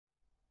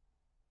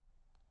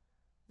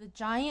The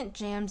giant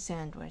jam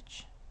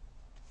sandwich.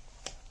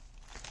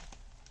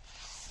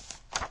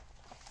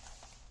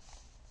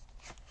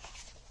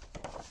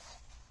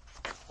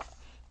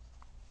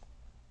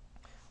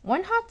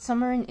 One hot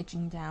summer in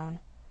Itchingdown,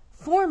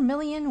 4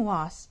 million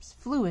wasps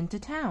flew into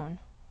town.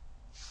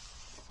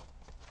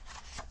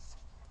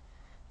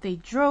 They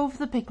drove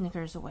the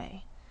picnickers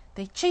away.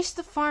 They chased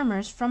the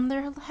farmers from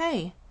their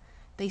hay.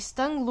 They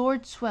stung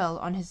Lord Swell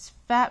on his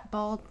fat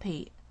bald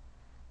pate.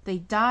 They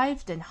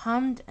dived and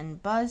hummed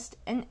and buzzed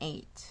and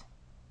ate.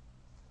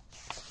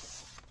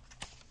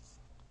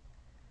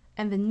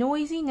 And the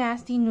noisy,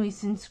 nasty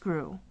nuisance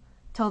grew,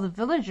 till the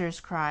villagers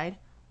cried,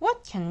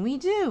 "What can we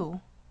do?"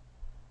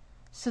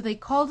 So they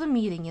called a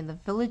meeting in the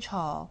village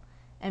hall,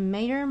 and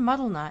Mayor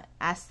Muddlenut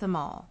asked them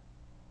all,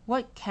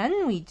 "What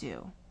can we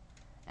do?"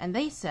 And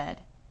they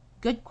said,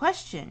 "Good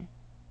question,"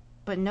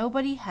 but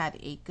nobody had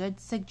a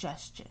good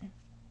suggestion.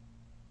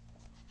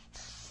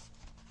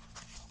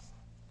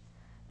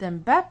 Then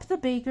Bep the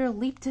baker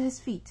leaped to his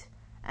feet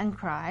and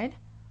cried,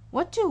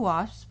 "What do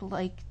wasps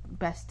like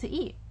best to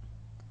eat?"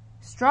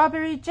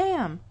 "Strawberry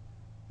jam."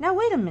 "Now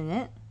wait a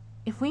minute.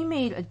 If we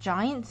made a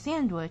giant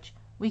sandwich,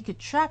 we could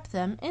trap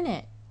them in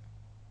it."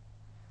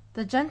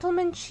 The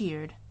gentlemen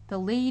cheered, the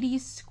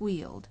ladies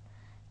squealed,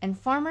 and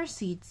Farmer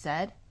Seed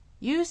said,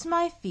 "Use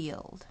my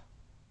field."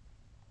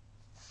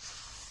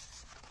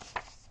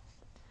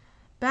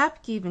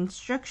 Bap gave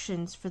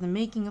instructions for the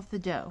making of the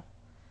dough.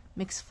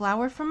 Mix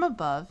flour from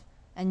above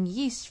and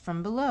yeast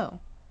from below,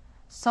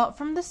 salt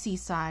from the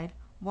seaside,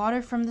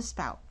 water from the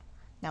spout.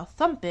 Now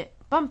thump it,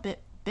 bump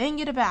it, bang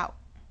it about.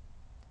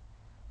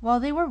 While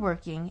they were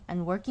working,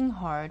 and working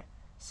hard,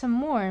 some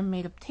more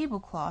made a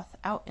tablecloth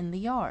out in the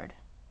yard.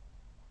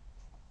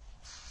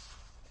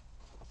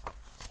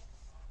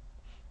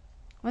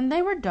 When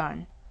they were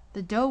done,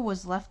 the dough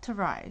was left to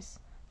rise,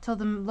 till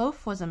the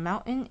loaf was a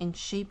mountain in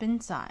shape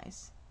and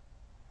size.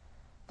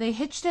 They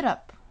hitched it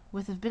up,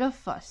 with a bit of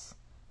fuss,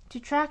 to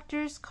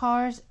tractors,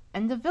 cars,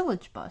 and a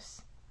village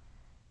bus,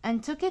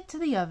 and took it to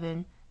the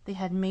oven they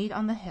had made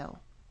on the hill,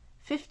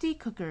 50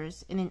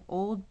 cookers in an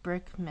old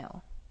brick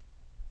mill.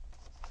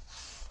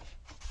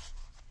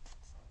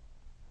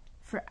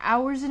 For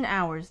hours and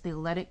hours they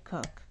let it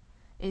cook.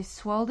 It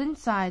swelled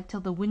inside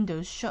till the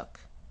windows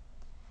shook.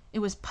 It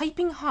was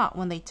piping hot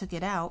when they took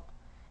it out,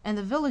 and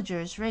the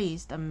villagers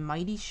raised a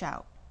mighty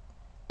shout.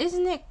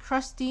 "Isn't it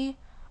crusty?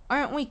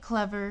 Aren't we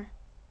clever?"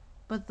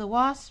 But the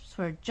wasps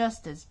were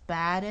just as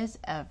bad as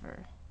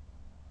ever.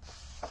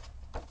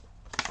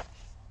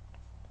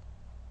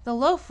 The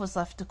loaf was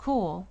left to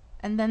cool,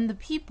 and then the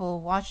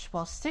people watched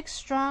while 6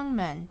 strong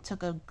men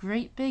took a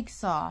great big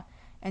saw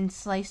and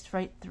sliced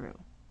right through.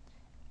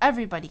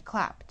 Everybody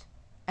clapped,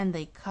 and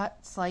they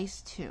cut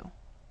slice too.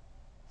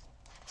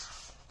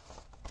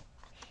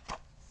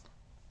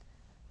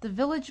 The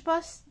village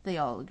bus, they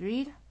all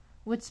agreed,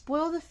 would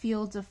spoil the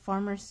fields of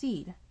Farmer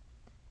Seed.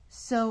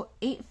 So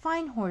 8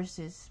 fine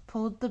horses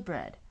pulled the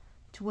bread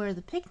to where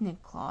the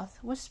picnic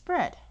cloth was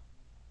spread.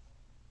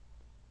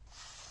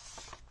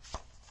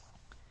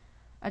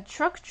 A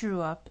truck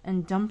drew up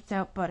and dumped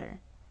out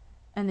butter,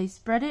 and they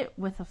spread it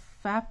with a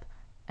flap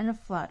and a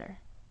flutter.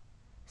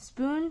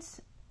 Spoons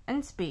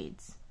and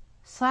spades,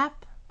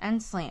 slap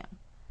and slam,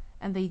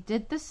 and they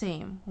did the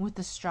same with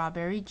the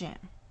strawberry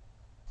jam.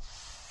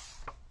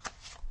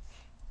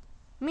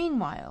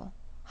 Meanwhile,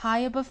 high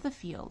above the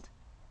field,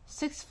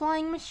 6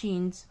 flying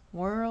machines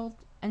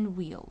whirled and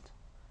wheeled,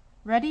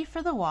 ready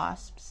for the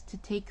wasps to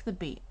take the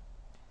bait,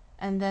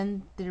 and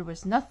then there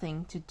was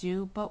nothing to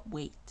do but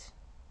wait.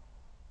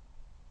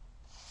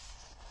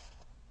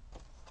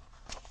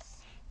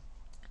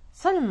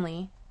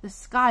 Suddenly, the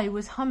sky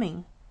was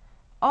humming.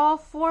 All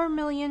 4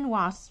 million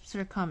wasps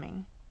were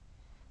coming.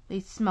 They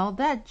smelled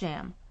that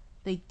jam,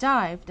 they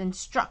dived and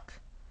struck,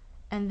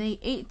 and they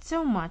ate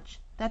so much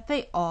that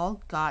they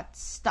all got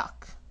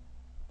stuck.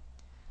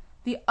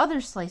 The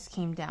other slice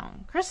came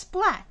down,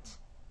 kersplat,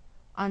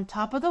 on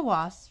top of the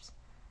wasps,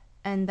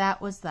 and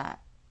that was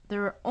that.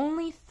 There were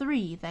only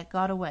 3 that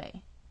got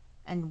away,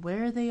 and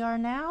where they are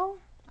now,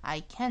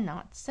 I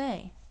cannot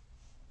say.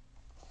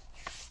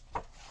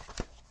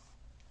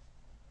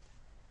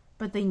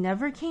 But they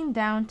never came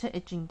down to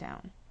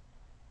Itchingdown,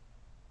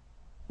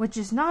 which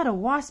is not a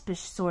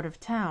waspish sort of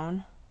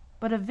town,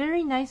 but a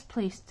very nice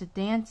place to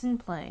dance and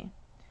play,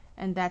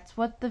 and that's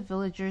what the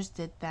villagers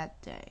did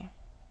that day.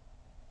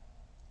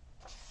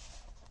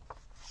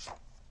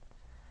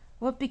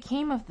 What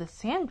became of the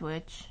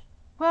sandwich?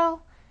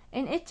 Well,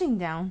 in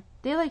Itchingdown,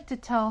 they like to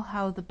tell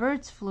how the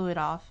birds flew it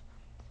off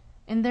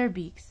in their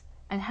beaks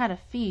and had a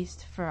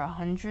feast for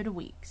 100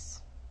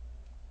 weeks.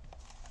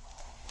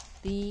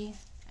 The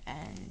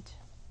end.